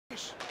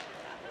Hughes.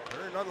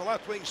 Turned on the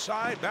left wing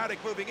side.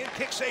 Baddock moving in.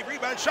 Kick, save,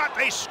 rebound, shot.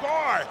 They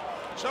score.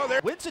 So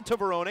there. Wins it to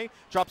Verone.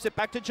 Drops it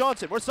back to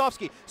Johnson.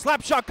 Warsofsky.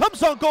 Slap shot.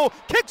 Comes on goal.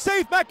 Kick,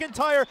 save,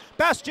 McIntyre.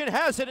 Bastian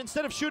has it.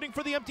 Instead of shooting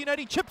for the empty net,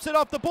 he chips it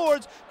off the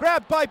boards.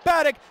 Grabbed by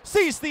Baddock.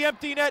 Sees the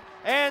empty net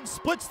and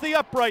splits the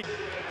upright.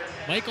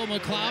 Michael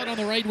McLeod on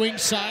the right wing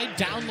side.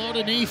 Down low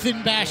to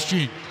Nathan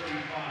Bastian.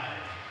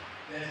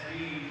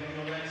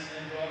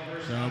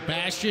 So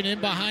Bastian in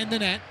behind the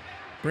net.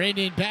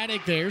 Brandon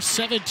Baddock there,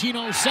 17:07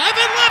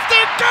 left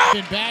it go!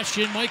 And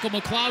Bastian, Michael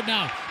McLeod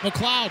now.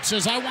 McLeod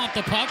says, I want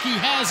the puck. He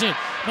has it.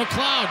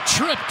 McLeod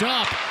tripped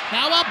up.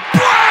 Now a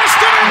blast!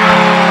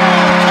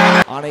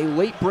 On a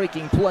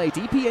late-breaking play,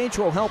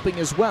 DiPietro helping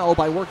as well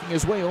by working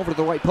his way over to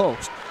the right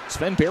post.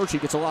 Sven Berchi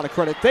gets a lot of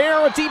credit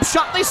there. A deep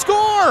shot, they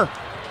score!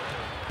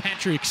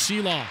 Patrick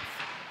Seeloff.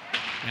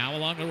 Now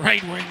along the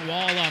right wing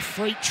wall, a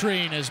freight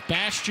train as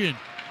Bastian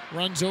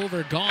runs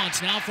over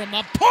Gauntz. Now from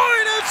the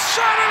point, it's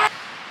shot!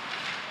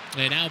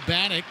 And now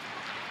Baddock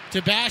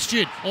to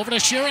Bastian. Over to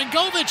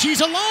Sharangovich.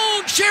 He's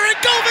alone.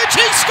 Sharangovich,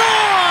 he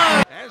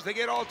scores! As they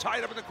get all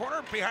tied up in the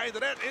corner behind the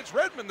net, it's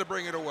Redmond to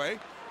bring it away.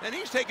 And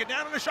he's taken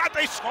down in a shot.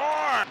 They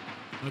score!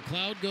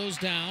 McLeod goes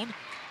down.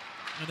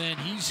 And then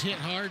he's hit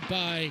hard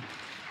by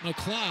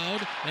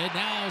McLeod. And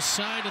now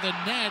side of the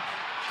net.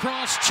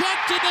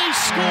 Cross-checked and they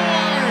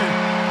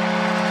score!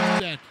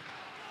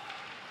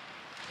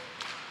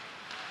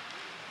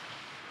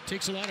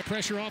 Takes a lot of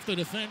pressure off the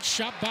defense.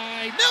 Shot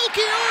by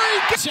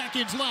Melchiori.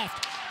 Seconds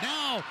left.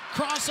 Now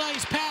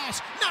cross-ice pass.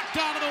 Knocked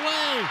out of the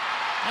way.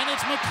 And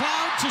it's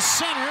McLeod to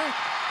center.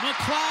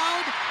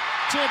 McLeod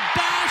to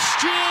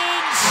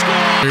Bastian.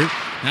 Score.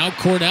 Now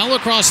Cornell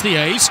across the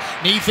ice.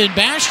 Nathan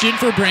Bastian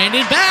for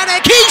Brandon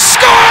Baddock. He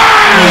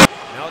scores!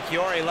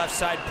 Melchiori left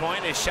side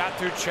point is shot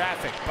through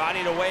traffic.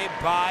 Bodied away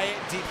by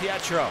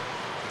DiPietro.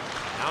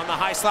 Now in the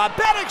high slot.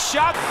 Baddock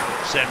shot.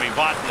 Semi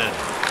Vatanen.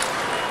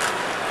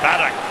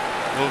 Baddock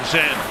moves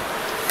in.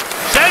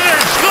 Center!